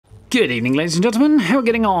Good evening, ladies and gentlemen. How are we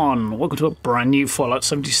getting on? Welcome to a brand new Fallout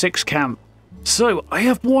 76 camp. So, I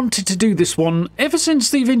have wanted to do this one ever since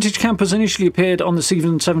the vintage campers initially appeared on the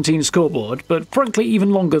Season 17 scoreboard, but frankly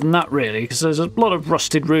even longer than that really, because there's a lot of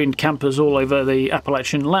rusted, ruined campers all over the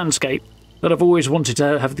Appalachian landscape that I've always wanted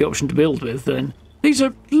to have the option to build with, and these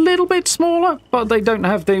are a little bit smaller, but they don't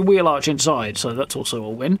have the wheel arch inside, so that's also a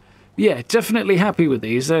win. Yeah, definitely happy with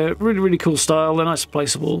these. They're really, really cool style. They're nice and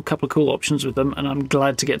placeable. A couple of cool options with them, and I'm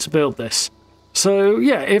glad to get to build this. So,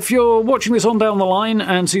 yeah, if you're watching this on down the line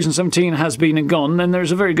and Season 17 has been and gone, then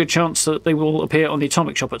there's a very good chance that they will appear on the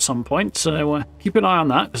Atomic Shop at some point. So keep an eye on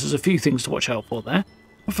that, because there's a few things to watch out for there.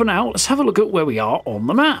 But for now, let's have a look at where we are on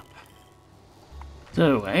the map.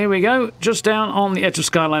 So, here we go. Just down on the edge of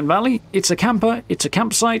Skyline Valley. It's a camper. It's a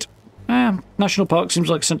campsite. National Park seems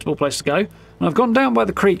like a sensible place to go. And I've gone down by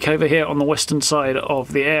the creek over here on the western side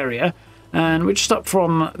of the area, and we're just up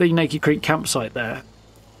from the Naked Creek campsite there.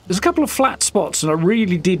 There's a couple of flat spots, and I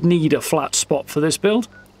really did need a flat spot for this build,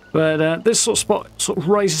 but this sort of spot sort of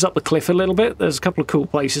rises up the cliff a little bit. There's a couple of cool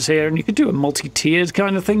places here, and you could do a multi-tiered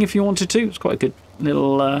kind of thing if you wanted to. It's quite a good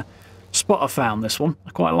little spot I found, this one.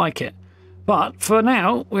 I quite like it. But for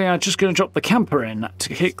now, we are just going to drop the camper in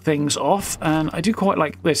to kick things off, and I do quite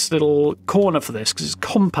like this little corner for this because it's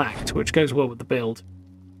compact, which goes well with the build.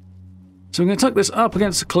 So we're going to tuck this up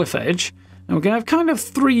against the cliff edge, and we're going to have kind of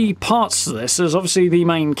three parts to this. There's obviously the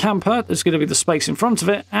main camper, there's going to be the space in front of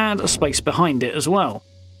it, and a space behind it as well.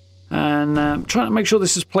 And trying to make sure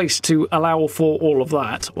this is placed to allow for all of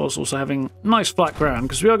that, whilst also having nice flat ground,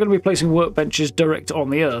 because we are going to be placing workbenches direct on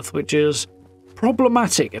the earth, which is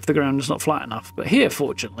problematic if the ground is not flat enough, but here,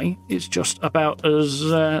 fortunately, it's just about as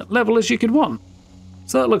level as you could want.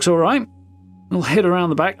 So that looks alright. We'll head around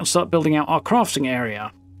the back and start building out our crafting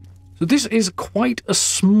area. So this is quite a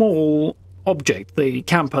small object, the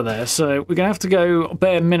camper there, so we're going to have to go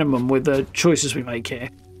bare minimum with the choices we make here.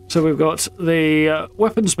 So we've got the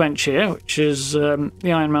weapons bench here, which is the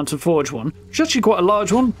Iron Mountain Forge one, which is actually quite a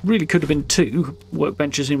large one. Really could have been two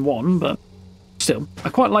workbenches in one, but still, I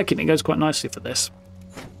quite like it. It goes quite nicely for this.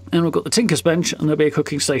 And we've got the Tinker's Bench, and there'll be a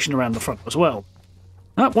cooking station around the front as well.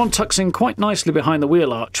 That one tucks in quite nicely behind the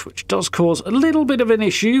wheel arch, which does cause a little bit of an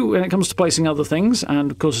issue when it comes to placing other things,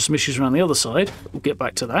 and causes some issues around the other side. We'll get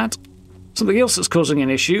back to that. Something else that's causing an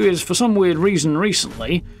issue is, for some weird reason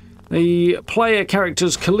recently, the player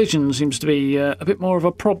character's collision seems to be a bit more of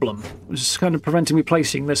a problem. It's kind of preventing me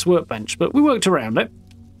placing this workbench, but we worked around it.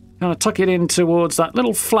 Kind of tuck it in towards that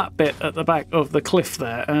little flat bit at the back of the cliff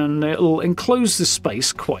there, and it'll enclose this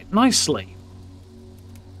space quite nicely.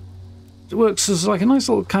 It works as like a nice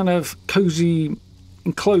little kind of cozy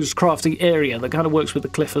enclosed crafting area that kind of works with the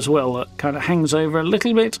cliff as well, that kind of hangs over a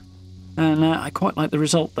little bit, and I quite like the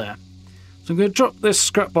result there. So I'm going to drop this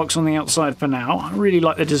scrap box on the outside for now. I really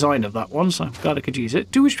like the design of that one, so I'm glad I could use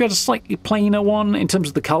it. Do wish we had a slightly plainer one in terms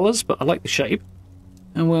of the colours, but I like the shape.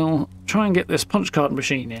 And we'll try and get this punch card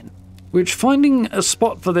machine in, which finding a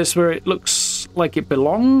spot for this where it looks like it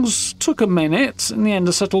belongs took a minute. In the end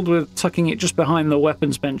I settled with tucking it just behind the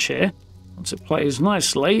weapons bench here. Once it plays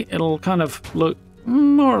nicely, it'll kind of look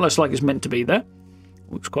more or less like it's meant to be there.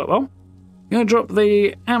 Looks quite well. I'm going to drop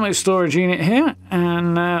the ammo storage unit here,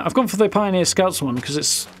 and I've gone for the Pioneer Scouts one because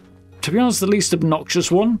it's, to be honest, the least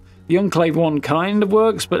obnoxious one. The Enclave one kind of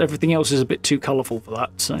works, but everything else is a bit too colourful for that,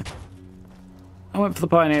 so I went for the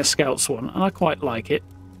Pioneer Scouts one, and I quite like it.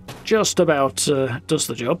 Just about does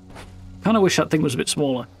the job. Kind of wish that thing was a bit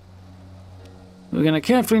smaller. We're going to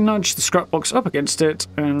carefully nudge the scrap box up against it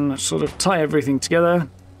and sort of tie everything together.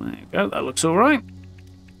 There you go, that looks alright.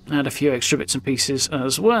 Add a few extra bits and pieces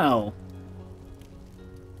as well.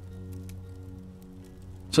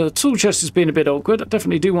 So the tool chest has been a bit awkward. I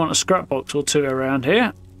definitely do want a scrap box or two around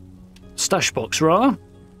here. Stash box, rather.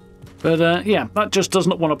 But yeah, that just does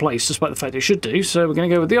not want to place, despite the fact it should do. So we're going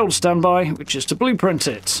to go with the old standby, which is to blueprint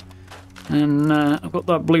it. And I've got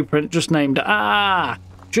that blueprint just named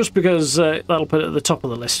just because that'll put it at the top of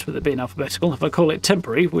the list with it being alphabetical. If I call it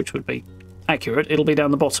temporary, which would be accurate, it'll be down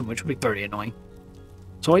the bottom, which would be very annoying.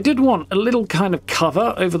 So I did want a little kind of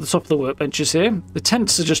cover over the top of the workbenches here. The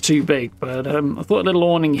tents are just too big, but I thought a little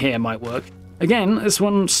awning here might work. Again, this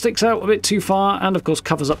one sticks out a bit too far and of course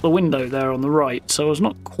covers up the window there on the right, so I was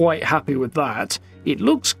not quite happy with that. It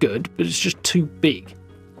looks good, but it's just too big.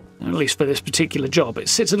 At least for this particular job. It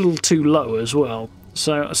sits a little too low as well.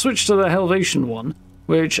 So I switched to the Helvetian one,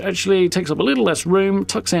 which actually takes up a little less room,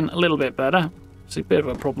 tucks in a little bit better. It's a bit of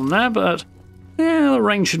a problem there, but yeah, the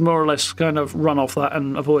rain should more or less kind of run off that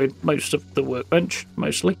and avoid most of the workbench,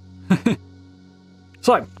 mostly.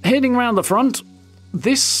 So, heading round the front,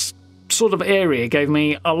 this sort of area gave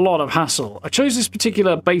me a lot of hassle. I chose this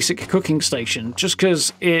particular basic cooking station just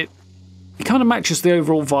because it kind of matches the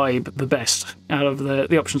overall vibe the best out of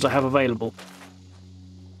the options I have available.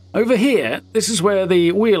 Over here, this is where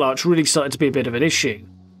the wheel arch really started to be a bit of an issue.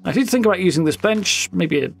 I did think about using this bench,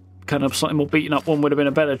 maybe a kind of slightly more beaten up one would have been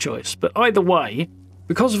a better choice, but either way,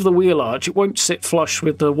 because of the wheel arch, it won't sit flush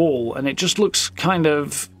with the wall, and it just looks kind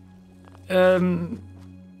of...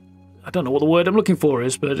 I don't know what the word I'm looking for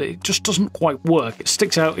is, but it just doesn't quite work. It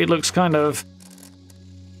sticks out, it looks kind of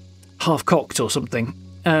half-cocked or something,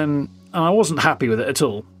 and I wasn't happy with it at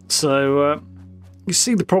all. So you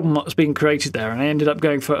see the problem that was being created there, and I ended up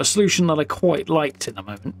going for a solution that I quite liked in the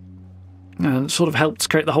moment, and it sort of helped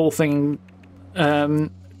create the whole thing to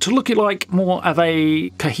look like more of a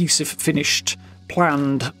cohesive, finished,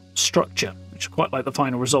 planned structure, which I quite like the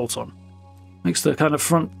final result on. Makes the kind of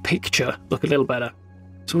front picture look a little better.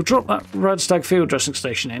 So we'll drop that Radstag field dressing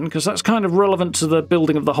station in, because that's kind of relevant to the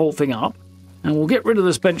building of the whole thing up. And we'll get rid of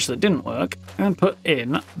this bench that didn't work, and put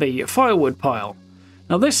in the firewood pile.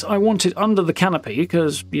 Now this I wanted under the canopy,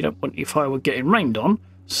 because you don't want your firewood getting rained on.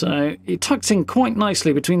 So it tucked in quite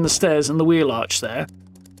nicely between the stairs and the wheel arch there.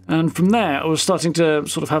 And from there I was starting to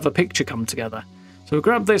sort of have a picture come together. So we'll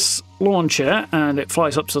grab this lawn chair, and it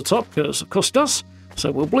flies up to the top, because of course it does.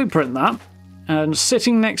 So we'll blueprint that. And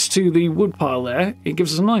sitting next to the wood pile there, it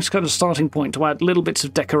gives us a nice kind of starting point to add little bits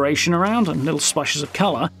of decoration around and little splashes of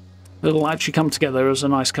colour that'll actually come together as a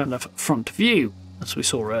nice kind of front view, as we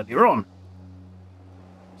saw earlier on.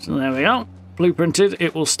 So there we are, blueprinted,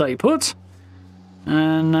 it will stay put.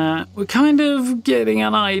 And we're kind of getting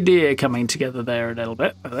an idea coming together there a little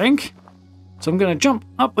bit, I think. So I'm going to jump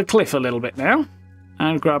up the cliff a little bit now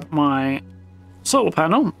and grab my solar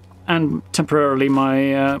panel and temporarily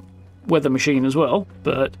my weather machine as well,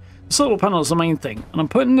 but the solar panel is the main thing, and I'm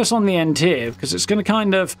putting this on the end here because it's going to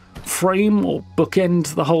kind of frame or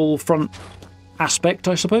bookend the whole front aspect,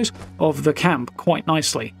 I suppose, of the camp quite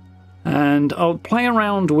nicely. And I'll play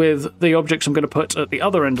around with the objects I'm going to put at the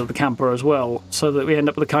other end of the camper as well, so that we end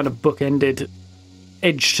up with a kind of bookended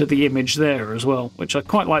edge to the image there as well, which I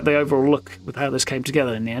quite like the overall look with how this came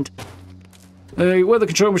together in the end. The weather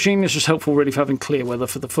control machine is just helpful really for having clear weather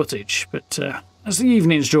for the footage, but as the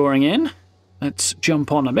evening's drawing in, let's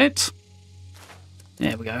jump on a bit.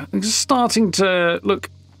 There we go. It's starting to look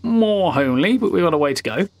more homely, but we've got a way to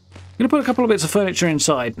go. I'm going to put a couple of bits of furniture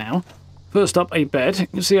inside now. First up, a bed. You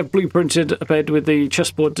can see I've blueprinted a bed with the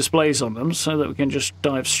chessboard displays on them, so that we can just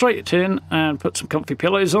dive straight in and put some comfy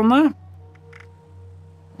pillows on there.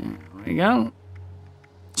 There we go.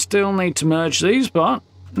 Still need to merge these, but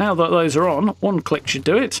now that those are on, one click should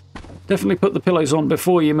do it. Definitely put the pillows on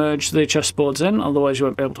before you merge the chessboards in, otherwise you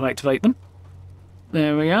won't be able to activate them.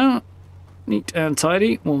 There we go. Neat and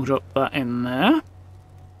tidy. We'll drop that in there.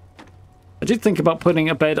 I did think about putting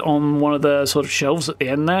a bed on one of the sort of shelves at the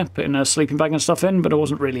end there, putting a sleeping bag and stuff in, but I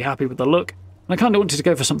wasn't really happy with the look. And I kind of wanted to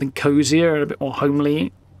go for something cozier and a bit more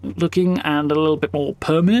homely looking and a little bit more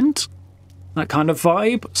permanent. That kind of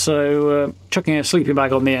vibe. So chucking a sleeping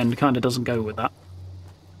bag on the end kind of doesn't go with that.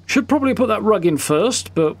 Should probably put that rug in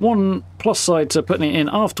first, but one plus side to putting it in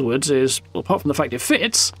afterwards is, well, apart from the fact it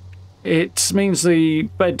fits, it means the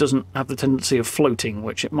bed doesn't have the tendency of floating,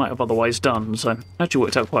 which it might have otherwise done, so it actually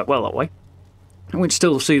worked out quite well that way. And we'd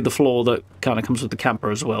still see the floor that kind of comes with the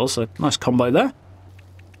camper as well, so nice combo there.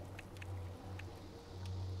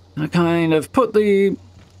 I kind of put the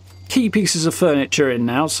key pieces of furniture in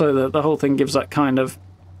now, so that the whole thing gives that kind of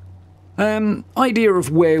idea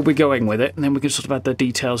of where we're going with it, and then we can sort of add the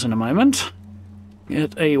details in a moment.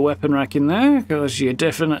 Get a weapon rack in there, because you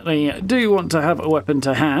definitely do want to have a weapon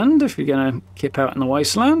to hand if you're going to kip out in the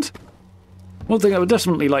wasteland. One thing I would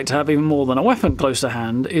definitely like to have even more than a weapon close to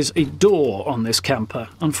hand is a door on this camper.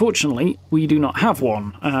 Unfortunately, we do not have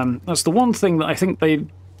one. That's the one thing that I think they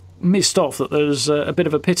missed off, that there's a bit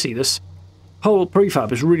of a pity. This whole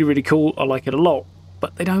prefab is really, really cool. I like it a lot.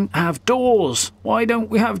 But they don't have doors. Why don't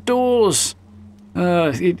we have doors?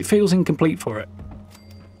 It feels incomplete for it.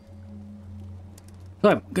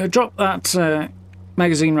 So, go drop that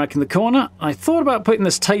magazine rack in the corner. I thought about putting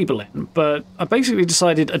this table in, but I basically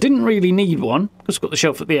decided I didn't really need one, because I've got the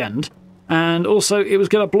shelf at the end. And also, it was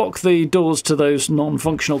going to block the doors to those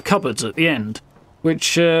non-functional cupboards at the end,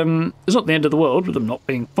 which is not the end of the world with them not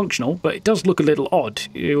being functional, but it does look a little odd.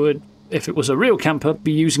 You would, if it was a real camper,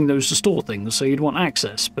 be using those to store things, so you'd want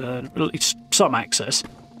access, but at least some access.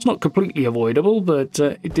 It's not completely avoidable, but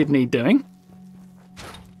it did need doing.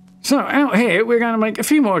 So out here, we're going to make a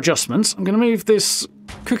few more adjustments. I'm going to move this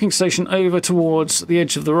cooking station over towards the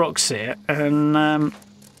edge of the rocks here, and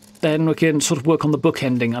then we can sort of work on the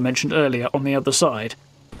bookending I mentioned earlier on the other side.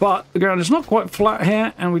 But the ground is not quite flat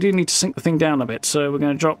here, and we do need to sink the thing down a bit. So we're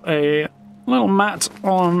going to drop a little mat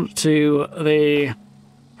onto the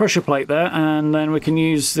pressure plate there, and then we can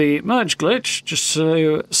use the merge glitch just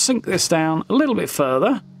to sink this down a little bit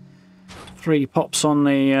further. 3 pops on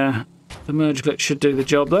the merge glitch should do the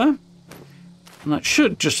job there. And that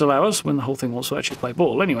should just allow us, when the whole thing wants to actually play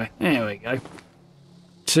ball anyway, there we go,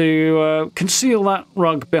 to conceal that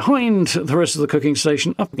rug behind the rest of the cooking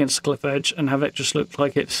station up against the cliff edge and have it just look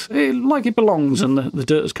like it belongs, and the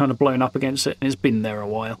dirt is kind of blown up against it and it's been there a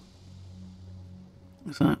while.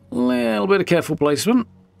 So a little bit of careful placement,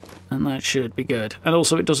 and that should be good. And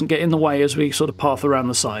also it doesn't get in the way as we sort of path around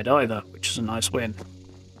the side either, which is a nice win.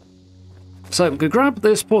 So we could grab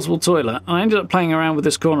this portable toilet. I ended up playing around with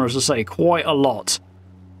this corner, as I say, quite a lot.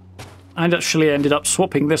 I actually ended up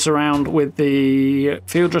swapping this around with the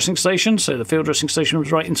field dressing station. So the field dressing station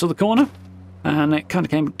was right into the corner. And it kind of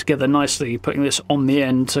came together nicely, putting this on the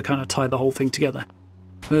end to kind of tie the whole thing together.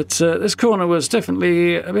 But this corner was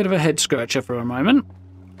definitely a bit of a head scratcher for a moment.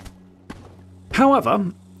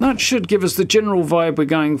 However, that should give us the general vibe we're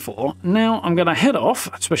going for. Now I'm going to head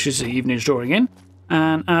off, especially as the evening's drawing in,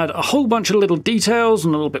 and add a whole bunch of little details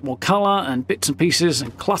and a little bit more colour and bits and pieces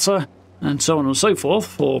and clutter and so on and so forth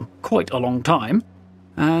for quite a long time.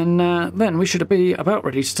 And then we should be about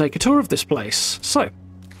ready to take a tour of this place. So,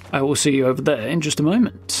 I will see you over there in just a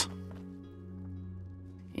moment.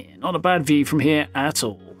 Yeah, not a bad view from here at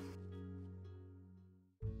all.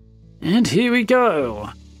 And here we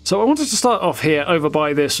go. So I wanted to start off here over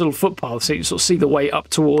by this little footpath so you can sort of see the way up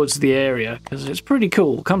towards the area, because it's pretty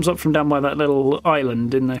cool. It comes up from down by that little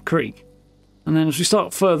island in the creek. And then as we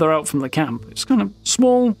start further out from the camp, it's kind of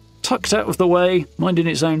small, tucked out of the way, minding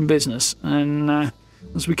its own business. And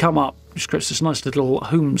as we come up, it just creates this nice little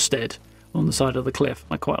homestead on the side of the cliff.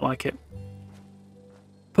 I quite like it.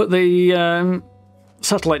 Put the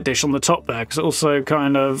satellite dish on the top there, because it also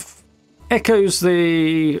kind of echoes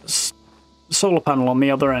the solar panel on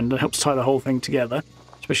the other end and helps tie the whole thing together,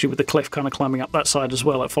 especially with the cliff kind of climbing up that side as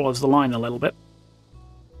well. It follows the line a little bit.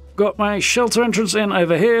 Got my shelter entrance in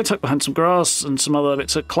over here, tucked behind some grass and some other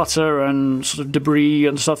bits of clutter and sort of debris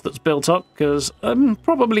and stuff that's built up, because I'm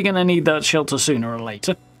probably going to need that shelter sooner or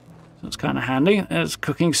later. So it's kind of handy. There's a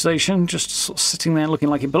cooking station just sort of sitting there looking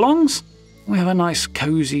like it belongs. We have a nice,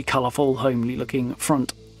 cosy, colourful, homely looking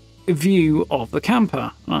front view of the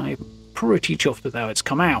camper. I'm pretty chuffed with how it's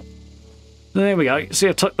come out. There we go. See,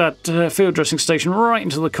 I tucked that field dressing station right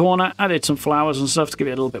into the corner, added some flowers and stuff to give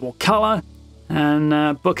it a little bit more colour, and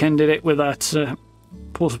bookended it with that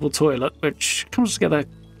portable toilet, which comes together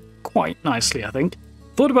quite nicely, I think.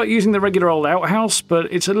 Thought about using the regular old outhouse,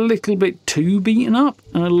 but it's a little bit too beaten up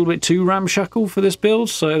and a little bit too ramshackle for this build,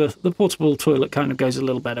 so the portable toilet kind of goes a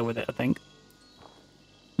little better with it, I think.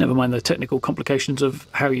 Never mind the technical complications of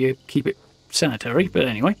how you keep it sanitary, but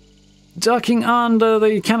anyway. Ducking under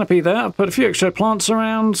the canopy there, I put a few extra plants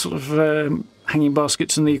around, sort of hanging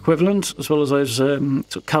baskets and the equivalent, as well as those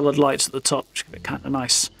sort of coloured lights at the top, which give it kind of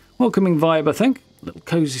nice, welcoming vibe, I think. Little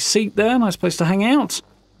cosy seat there, nice place to hang out.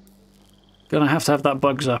 Gonna have to have that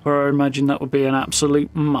bug zapper, I imagine that would be an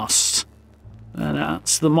absolute must. And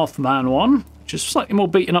that's the Mothman one, which is slightly more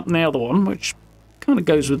beaten up than the other one, which kind of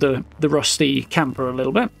goes with the rusty camper a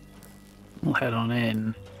little bit. We'll head on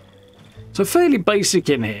in. So fairly basic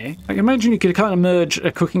in here. I can imagine you could kind of merge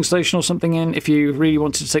a cooking station or something in if you really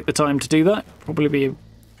wanted to take the time to do that. Probably be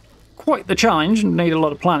quite the challenge and need a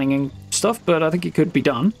lot of planning and stuff, but I think it could be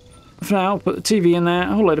done. For now, I'll put the TV in there,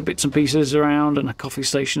 a whole load of bits and pieces around, and a coffee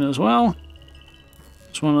station as well.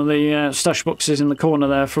 It's one of the stash boxes in the corner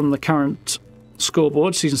there from the current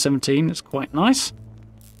scoreboard, Season 17. It's quite nice.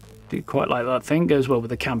 Do quite like that thing, goes well with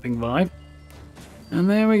the camping vibe. And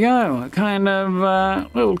there we go, a kind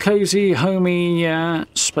of little cosy, homey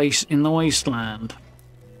space in the wasteland.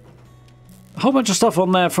 A whole bunch of stuff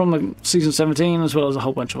on there from the Season 17, as well as a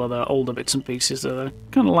whole bunch of other older bits and pieces that I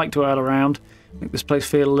kind of like to add around. Make this place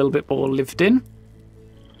feel a little bit more lived in.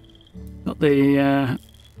 Got the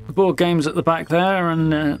board games at the back there,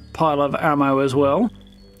 and a pile of ammo as well.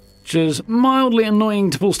 Which is mildly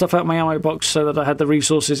annoying to pull stuff out of my ammo box so that I had the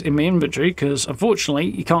resources in my inventory, because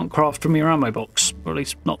unfortunately you can't craft from your ammo box, or at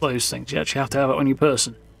least not those things. You actually have to have it on your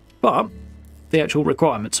person. But the actual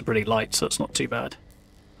requirements are pretty light, so it's not too bad.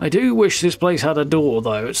 I do wish this place had a door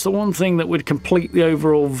though. It's the one thing that would complete the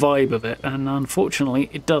overall vibe of it, and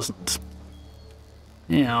unfortunately it doesn't.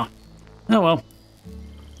 Yeah. Oh well.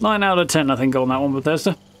 9 out of 10 I think on that one,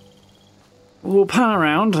 Bethesda. We'll pan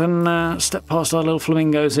around and step past our little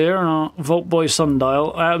flamingos here and our Vault Boy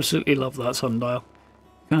sundial. I absolutely love that sundial.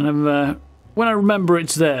 Kind of, when I remember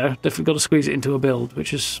it's there, definitely got to squeeze it into a build,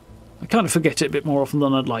 which is I kind of forget it a bit more often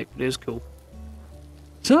than I'd like, but it is cool.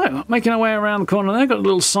 So, making our way around the corner there, got a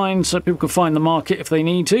little sign so people can find the market if they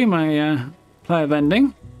need to, my player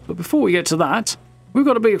vending. But before we get to that, we've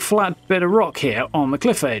got a big flat bit of rock here on the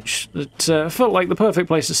cliff edge that felt like the perfect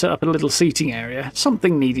place to set up a little seating area.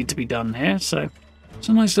 Something needed to be done here, so it's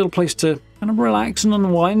a nice little place to kind of relax and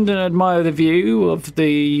unwind and admire the view of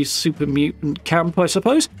the super mutant camp, I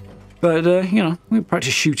suppose. But, you know, we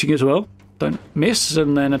practice shooting as well. Don't miss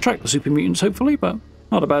and then attract the super mutants, hopefully, but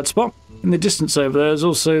not a bad spot. In the distance over there is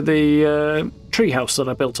also the treehouse that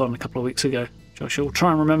I built on a couple of weeks ago, which I shall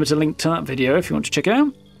try and remember to link to that video if you want to check it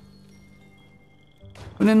out.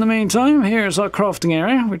 And in the meantime, here is our crafting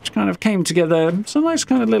area, which kind of came together. It's a nice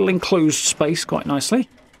kind of little enclosed space, quite nicely.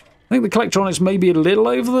 I think the Collectron is maybe a little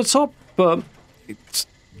over the top, but it's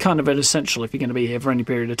kind of an essential if you're going to be here for any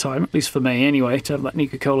period of time, at least for me anyway, to have that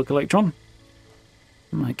Nuka-Cola Collectron.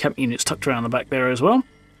 My camp unit's tucked around the back there as well.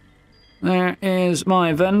 There is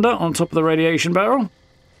my vendor on top of the radiation barrel.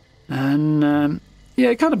 And, yeah,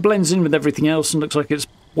 it kind of blends in with everything else and looks like it's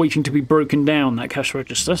waiting to be broken down, that cash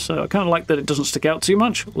register. So I kind of like that it doesn't stick out too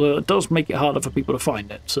much. Well, it does make it harder for people to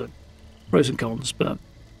find it, so pros and cons. But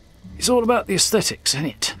it's all about the aesthetics, isn't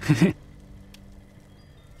it?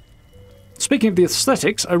 Speaking of the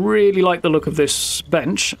aesthetics, I really like the look of this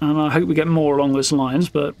bench, and I hope we get more along those lines.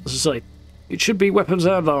 But, as I say, it should be weapons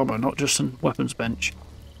and armour, not just a weapons bench.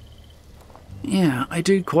 Yeah, I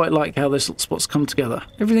do quite like how this little spot's come together.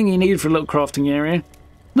 Everything you need for a little crafting area.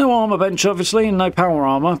 No armour bench, obviously, and no power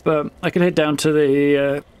armour, but I can head down to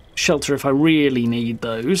the shelter if I really need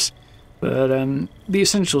those. But the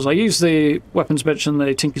essentials, I use the weapons bench and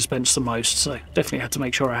the tinker's bench the most, so definitely had to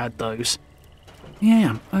make sure I had those.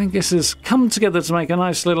 Yeah, I think this has come together to make a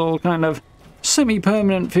nice little kind of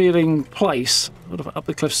semi-permanent feeling place sort of up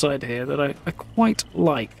the cliffside here that I quite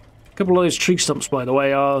like. A couple of those tree stumps, by the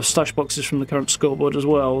way, are stash boxes from the current scoreboard as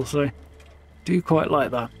well, so I do quite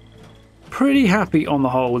like that. Pretty happy on the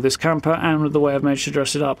whole with this camper and with the way I've managed to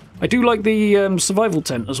dress it up. I do like the survival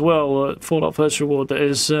tent as well, Fallout First Reward, that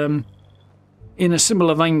is in a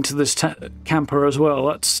similar vein to this camper as well.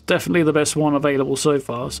 That's definitely the best one available so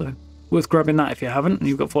far, so worth grabbing that if you haven't and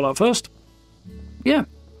you've got Fallout First. Yeah,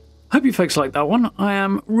 hope you folks like that one. I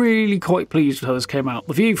am really quite pleased with how this came out.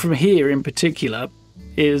 The view from here in particular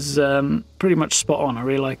is pretty much spot on. I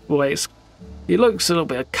really like the way it looks, a little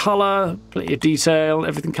bit of colour, plenty of detail,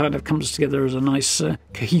 everything kind of comes together as a nice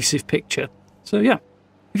cohesive picture. So yeah,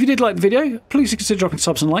 if you did like the video, please consider dropping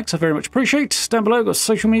subs and likes, I very much appreciate. Down below I've got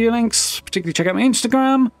social media links, particularly check out my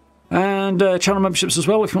Instagram, and channel memberships as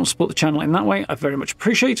well if you want to support the channel in that way, I very much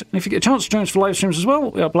appreciate. And if you get a chance to join us for live streams as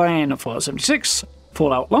well, we are playing Fallout 76,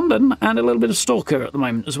 Fallout London, and a little bit of Stalker at the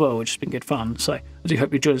moment as well, which has been good fun, so I do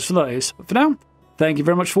hope you join us for those. But for now, thank you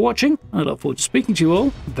very much for watching. I look forward to speaking to you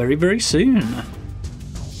all very, very soon.